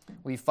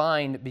 we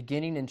find,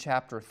 beginning in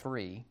chapter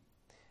 3,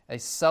 a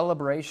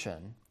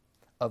celebration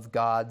of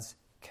God's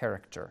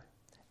character.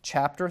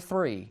 Chapter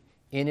 3,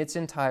 in its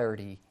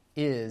entirety,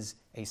 is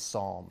a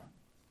psalm.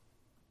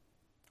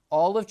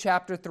 All of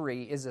chapter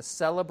 3 is a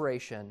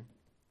celebration.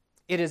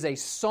 It is a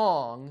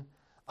song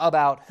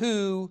about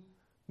who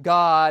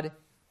God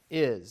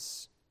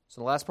is.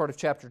 So in the last part of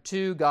chapter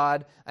 2,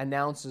 God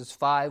announces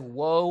 5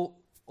 woe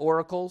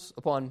oracles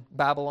upon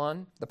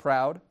Babylon, the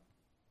proud,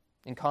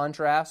 in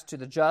contrast to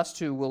the just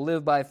who will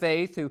live by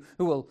faith, who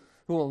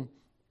will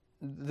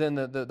then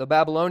the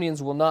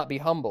Babylonians will not be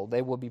humbled.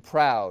 They will be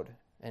proud,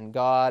 and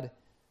God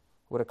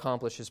would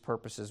accomplish His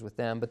purposes with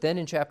them. But then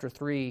in chapter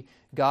 3,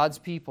 God's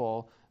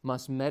people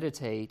must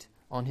meditate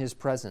on His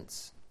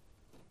presence.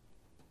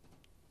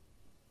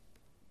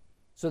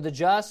 So the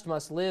just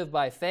must live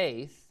by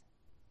faith.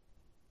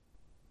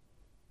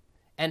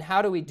 And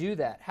how do we do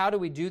that? How do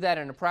we do that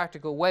in a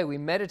practical way? We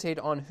meditate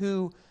on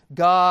who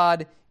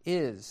God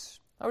is.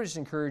 I would just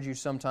encourage you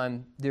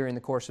sometime during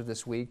the course of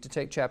this week to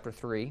take chapter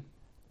 3,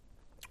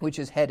 which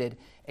is headed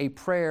A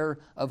Prayer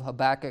of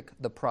Habakkuk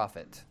the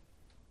Prophet,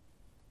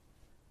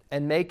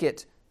 and make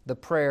it the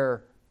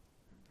prayer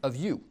of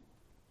you.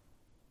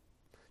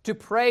 To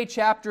pray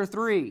chapter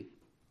 3.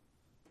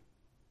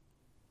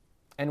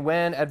 And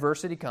when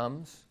adversity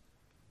comes,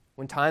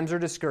 when times are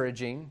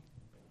discouraging,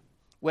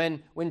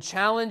 when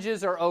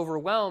challenges are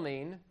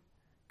overwhelming,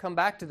 come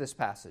back to this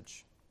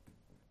passage.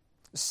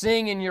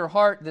 Sing in your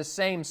heart this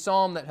same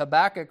psalm that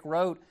Habakkuk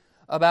wrote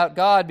about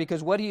God,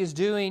 because what he is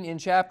doing in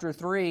chapter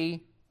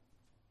 3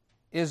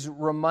 is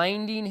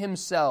reminding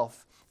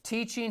himself,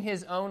 teaching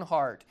his own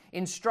heart,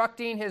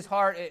 instructing his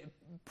heart,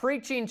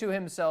 preaching to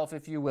himself,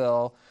 if you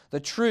will, the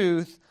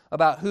truth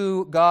about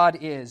who God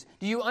is.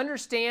 Do you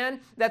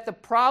understand that the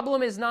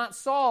problem is not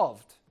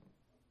solved?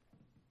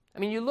 I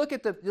mean, you look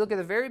at the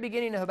very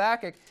beginning of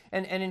Habakkuk,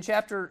 and in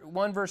chapter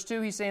 1, verse 2,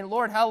 he's saying,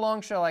 "Lord, how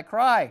long shall I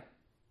cry,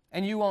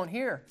 and you won't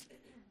hear?"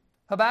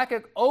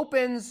 Habakkuk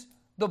opens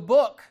the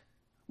book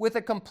with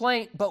a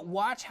complaint, but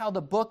watch how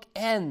the book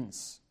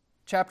ends.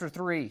 Chapter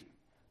 3,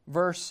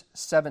 verse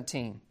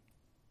 17.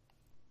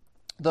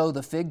 "Though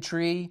the fig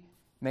tree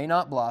may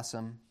not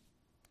blossom,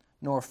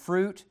 nor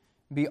fruit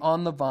be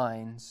on the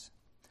vines,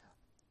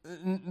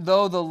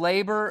 though the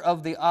labor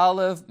of the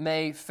olive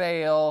may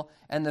fail,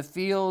 and the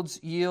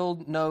fields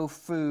yield no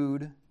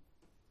food,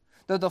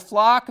 though the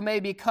flock may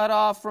be cut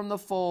off from the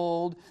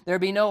fold, there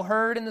be no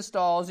herd in the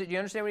stalls." Do you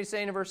understand what he's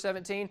saying in verse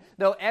 17?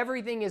 Though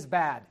everything is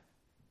bad,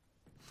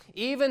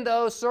 even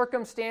though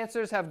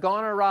circumstances have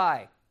gone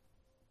awry,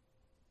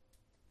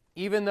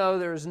 even though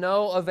there's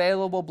no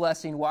available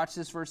blessing, watch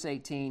this verse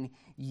 18,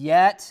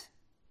 "Yet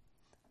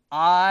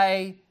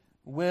I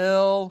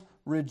will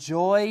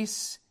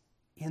rejoice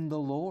in the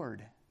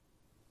Lord.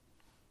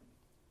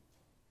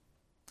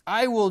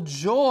 I will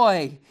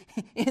joy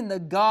in the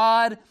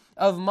God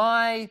of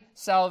my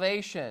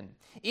salvation."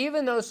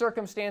 Even though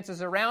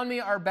circumstances around me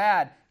are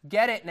bad,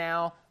 get it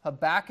now,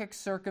 Habakkuk's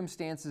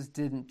circumstances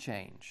didn't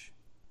change.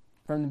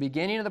 From the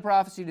beginning of the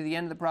prophecy to the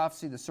end of the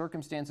prophecy, the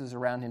circumstances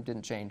around him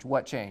didn't change.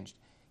 What changed?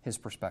 His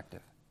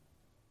perspective.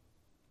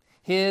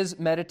 his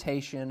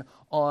meditation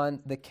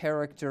on the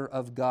character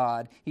of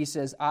God. He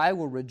says, I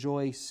will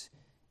rejoice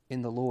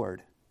in the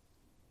Lord.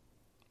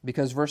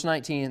 Because verse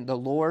 19, the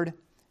Lord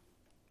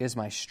is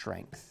my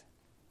strength.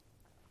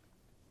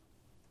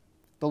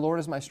 The Lord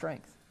is my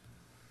strength.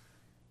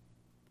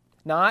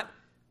 Not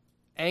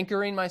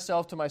anchoring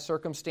myself to my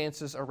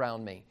circumstances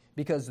around me,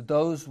 because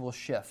those will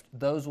shift,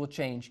 those will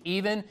change.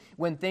 Even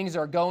when things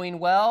are going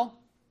well,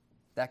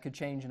 that could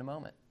change in a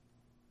moment.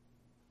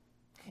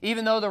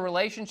 Even though the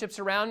relationships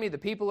around me, the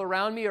people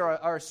around me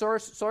are a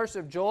source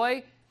of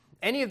joy,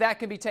 any of that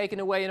can be taken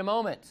away in a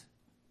moment.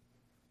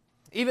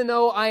 Even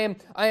though I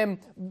am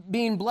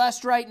being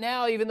blessed right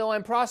now, even though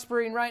I'm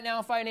prospering right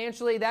now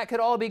financially, that could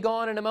all be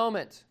gone in a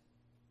moment.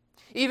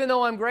 Even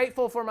though I'm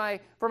grateful for my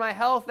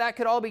health, that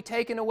could all be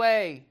taken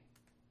away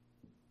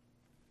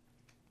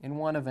in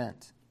one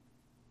event.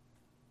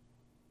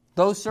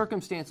 Those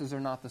circumstances are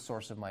not the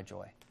source of my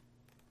joy.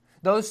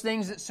 Those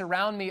things that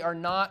surround me are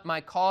not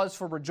my cause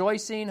for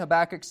rejoicing.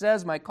 Habakkuk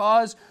says, my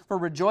cause for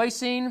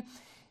rejoicing,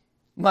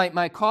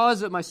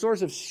 my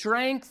source of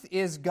strength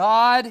is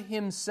God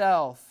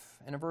Himself.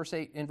 And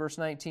in verse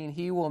 19,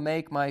 He will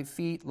make my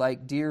feet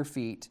like deer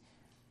feet,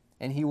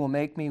 and He will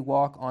make me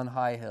walk on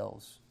high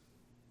hills.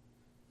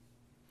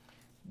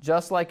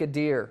 Just like a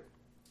deer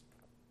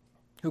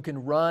who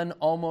can run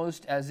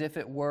almost as if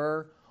it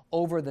were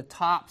over the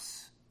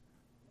tops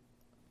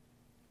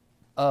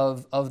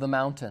of the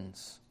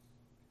mountains.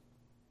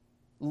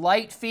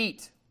 Light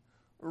feet,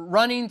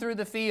 running through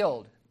the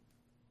field,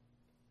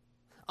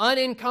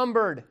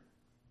 unencumbered.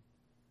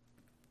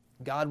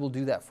 God will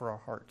do that for our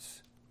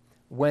hearts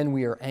when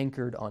we are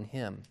anchored on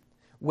Him,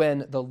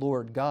 when the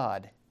Lord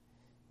God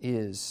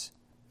is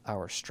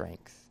our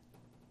strength.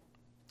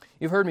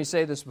 You've heard me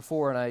say this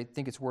before, and I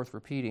think it's worth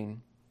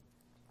repeating.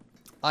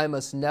 I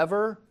must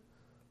never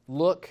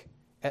look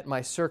at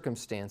my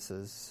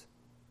circumstances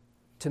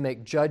to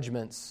make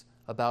judgments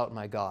about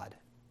my God.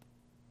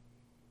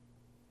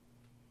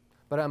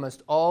 But I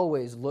must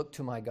always look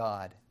to my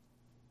God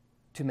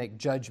to make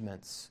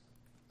judgments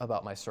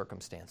about my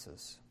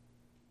circumstances.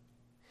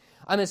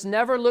 I must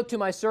never look to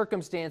my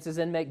circumstances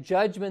and make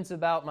judgments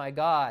about my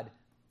God.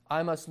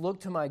 I must look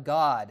to my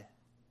God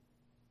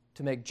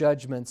to make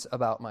judgments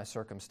about my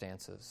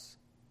circumstances.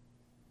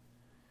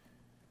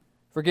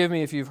 Forgive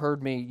me if you've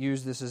heard me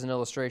use this as an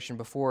illustration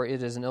before.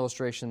 It is an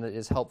illustration that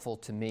is helpful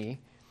to me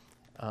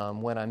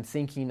when I'm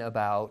thinking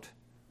about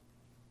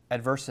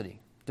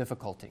adversity,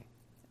 difficulty.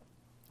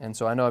 And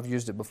so I know I've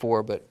used it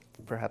before, but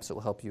perhaps it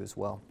will help you as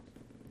well.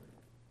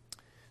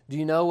 Do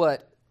you know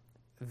what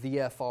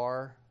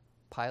VFR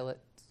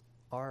pilots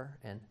are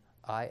and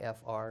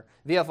IFR?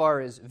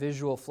 VFR is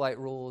visual flight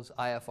rules.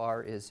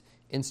 IFR is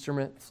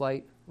instrument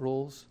flight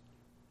rules.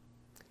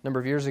 A number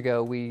of years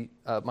ago,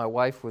 my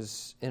wife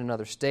was in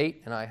another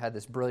state, and I had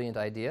this brilliant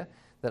idea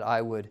that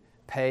I would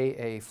pay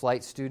a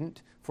flight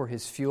student for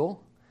his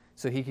fuel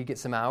so he could get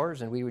some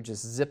hours, and we would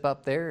just zip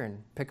up there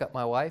and pick up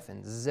my wife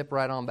and zip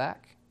right on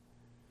back.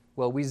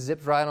 Well, we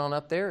zipped right on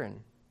up there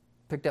and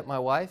picked up my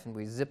wife, and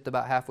we zipped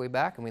about halfway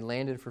back, and we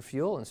landed for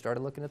fuel and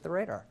started looking at the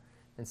radar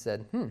and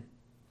said,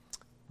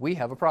 we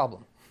have a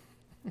problem.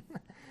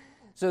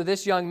 So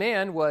this young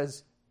man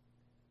was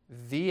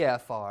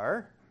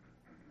VFR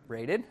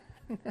rated,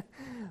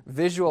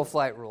 visual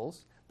flight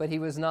rules, but he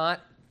was not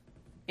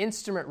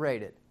instrument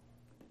rated.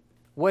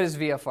 What is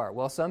VFR?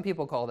 Well, some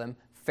people call them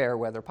fair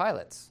weather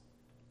pilots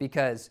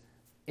because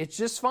it's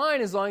just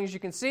fine as long as you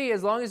can see,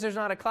 as long as there's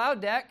not a cloud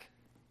deck.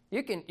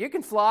 You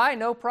can fly,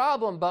 no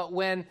problem. But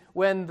when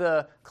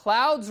the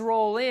clouds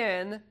roll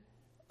in,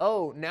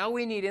 now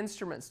we need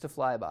instruments to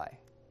fly by.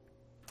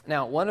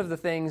 Now, one of the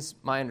things,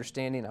 my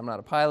understanding, I'm not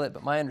a pilot,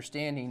 but my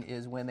understanding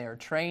is when they are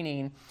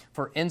training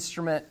for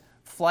instrument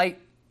flight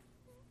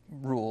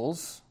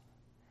rules,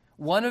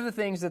 one of the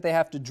things that they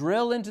have to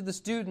drill into the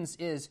students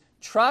is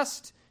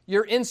trust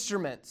your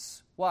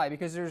instruments. Why?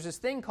 Because there's this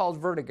thing called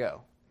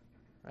vertigo.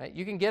 Right?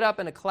 You can get up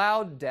in a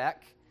cloud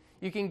deck.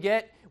 You can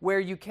get where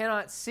you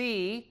cannot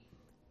see,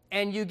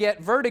 and you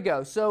get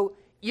vertigo. So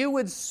you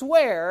would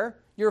swear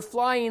you're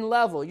flying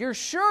level. You're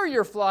sure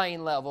you're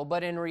flying level,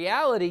 but in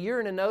reality,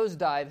 you're in a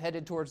nosedive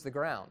headed towards the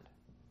ground.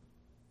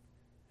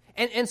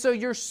 And so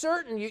you're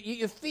certain,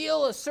 you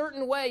feel a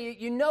certain way,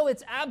 you know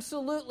it's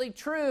absolutely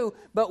true,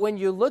 but when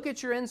you look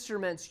at your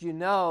instruments, you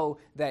know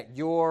that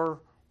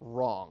you're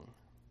wrong.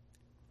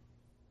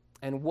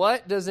 And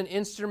what does an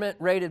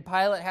instrument-rated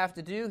pilot have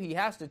to do? He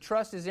has to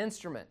trust his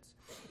instruments,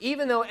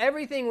 even though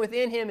everything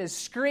within him is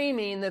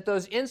screaming that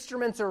those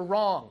instruments are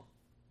wrong.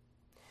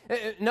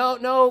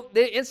 No,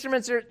 the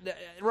instruments are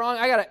wrong.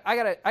 I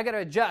gotta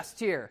adjust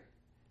here.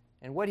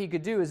 And what he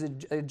could do is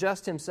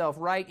adjust himself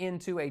right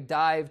into a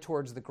dive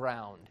towards the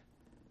ground.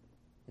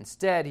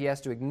 Instead, he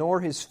has to ignore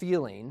his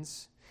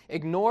feelings,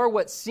 ignore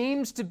what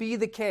seems to be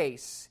the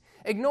case,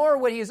 ignore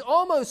what he is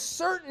almost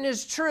certain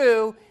is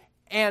true,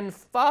 and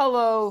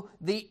follow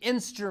the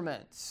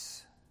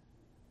instruments.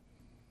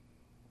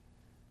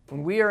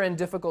 When we are in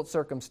difficult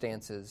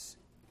circumstances,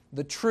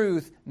 the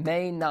truth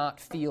may not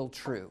feel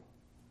true.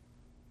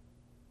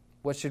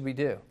 What should we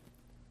do?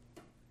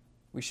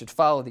 We should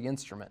follow the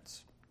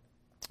instruments.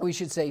 We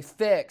should stay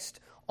fixed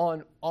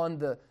on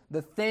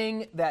the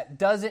thing that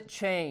doesn't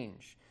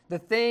change, the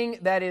thing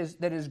that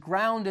is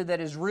grounded, that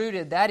is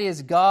rooted, that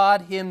is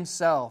God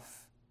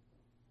Himself.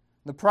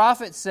 The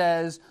prophet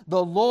says,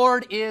 "The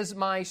Lord is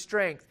my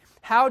strength."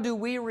 How do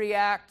we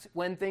react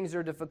when things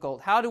are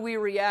difficult? How do we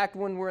react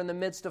when we're in the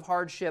midst of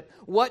hardship?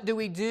 What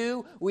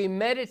do? We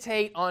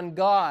meditate on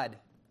God.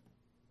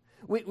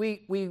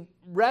 We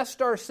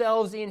rest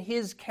ourselves in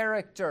His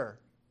character.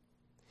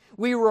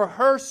 We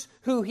rehearse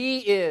who He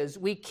is.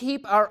 We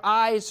keep our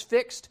eyes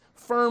fixed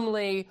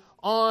firmly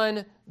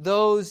on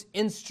those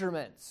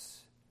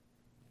instruments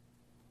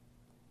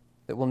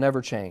that will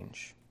never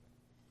change.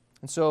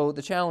 And so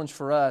the challenge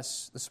for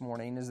us this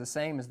morning is the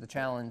same as the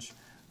challenge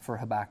for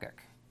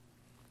Habakkuk.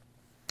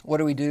 What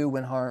do we do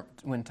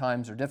when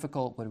times are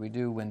difficult? What do we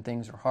do when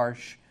things are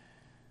harsh?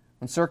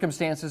 When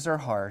circumstances are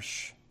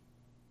harsh,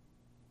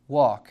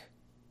 walk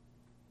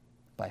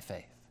by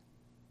faith.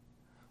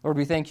 Lord,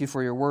 we thank You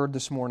for Your word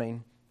this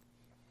morning.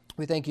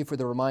 We thank You for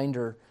the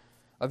reminder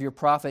of Your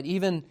prophet,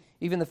 even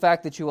the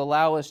fact that You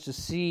allow us to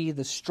see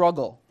the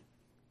struggle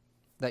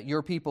that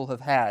Your people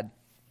have had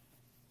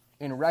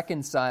in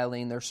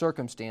reconciling their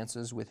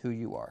circumstances with who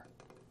You are.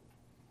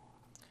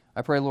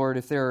 I pray, Lord,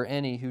 if there are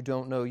any who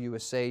don't know You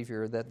as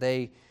Savior, that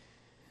they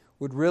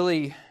would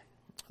really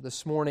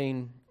this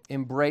morning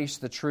embrace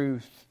the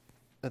truth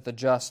that the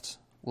just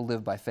will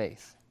live by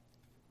faith.